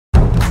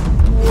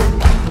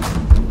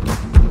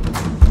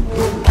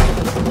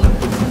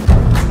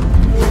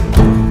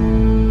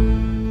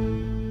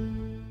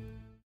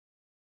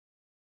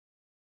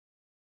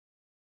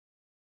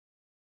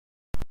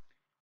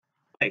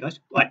Hey guys,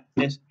 right,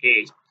 this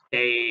is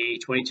day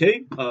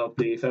 22 of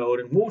the Ferro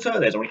in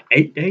Water. There's only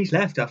 8 days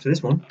left after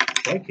this one.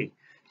 Crikey.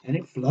 And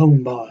it's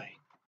flown by.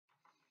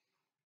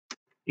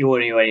 You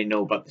already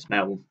know about this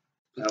smell,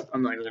 so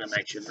I'm not even going to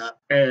mention that.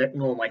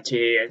 Ignore my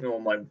tea,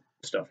 ignore my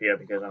stuff here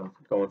because I'm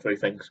going through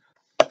things.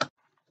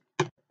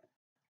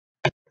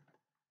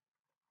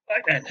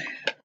 Right then.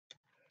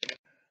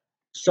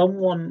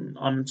 Someone,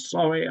 I'm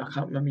sorry, I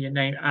can't remember your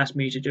name, asked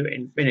me to do it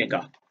in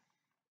vinegar.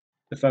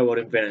 The Ferro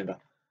in vinegar.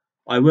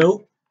 I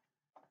will.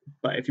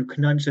 But if you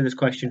can answer this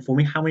question for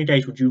me, how many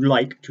days would you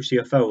like to see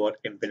a ferro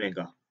in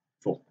vinegar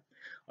for?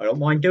 I don't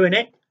mind doing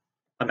it.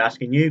 I'm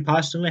asking you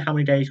personally, how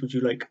many days would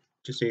you like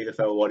to see the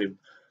ferro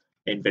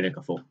in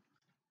vinegar for?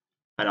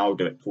 And I'll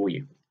do it for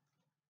you.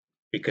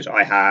 Because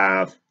I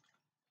have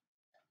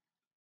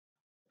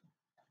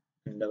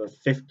another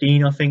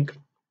 15, I think.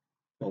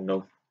 Oh,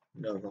 no,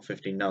 not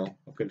 15 now.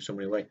 I've given so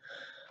many away.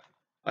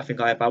 I think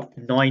I have about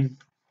 9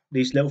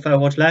 these little ferro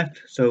rods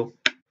left. So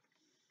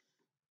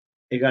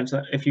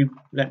if you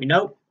let me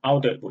know,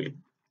 I'll do it for you.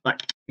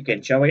 Right,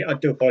 again, shall we? I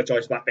do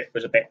apologise, that bit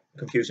was a bit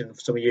confusing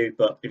for some of you,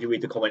 but if you read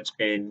the comments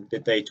in the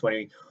day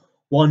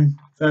 21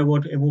 ferro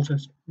rod in water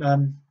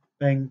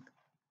thing,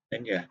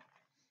 then yeah.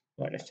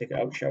 Right, let's take it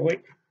out, shall we?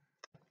 It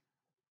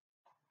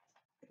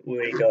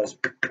really does.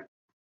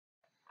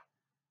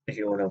 If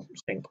you want to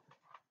think.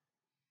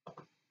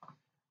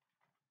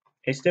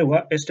 It's still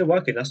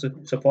working. That's the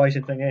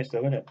surprising thing here,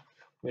 still, isn't it?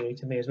 Really,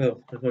 to me as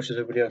well, as much as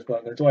everybody else. But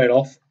I'm going to dry it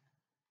off.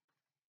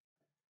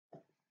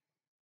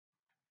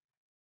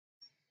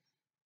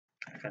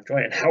 I can't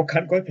dry it now.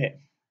 Can't grip it.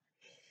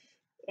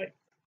 Right,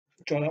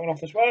 dry that one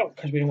off as well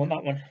because we don't want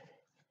that one.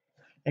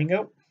 There you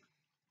go.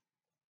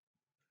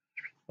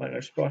 Right,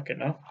 let's spark it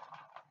now.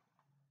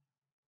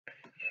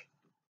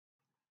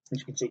 As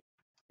you can see,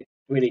 it's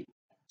really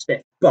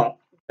stiff, but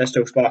it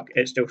still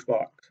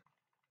sparks.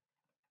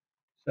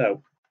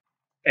 So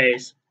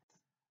is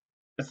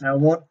the ferro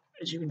one.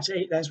 As you can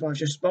see, that's why I've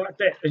just sparked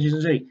it. As you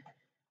can see,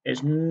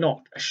 it's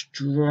not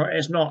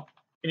it's not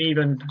an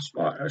even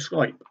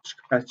scrape.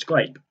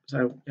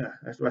 So yeah,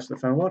 that's the rest of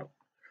the ferro one.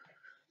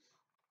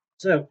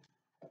 So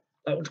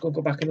that one's going to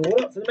go back in the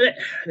water for the minute.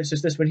 This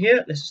is this one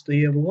here. This is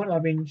the other one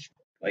I've been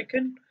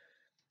making.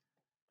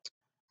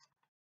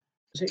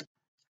 See,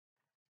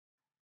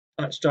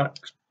 that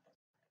strikes.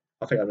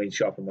 I think I mean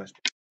sharpen my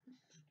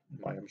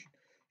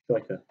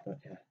striker, but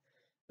yeah,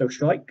 no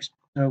strikes.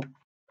 So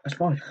that's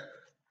fine.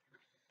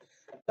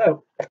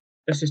 So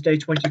this is day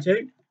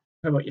 22.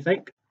 How about you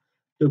think?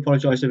 Do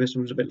apologise if this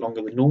one's a bit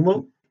longer than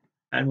normal,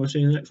 and we'll see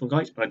you in the next one,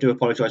 guys. And I do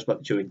apologise about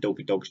the chewing.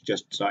 Dopey Dog's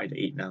just starting to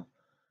eat now.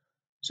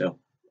 So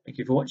thank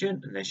you for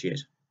watching, and there she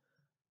is.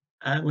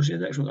 And we'll see you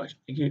in the next one, guys.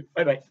 Thank you.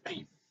 Bye bye.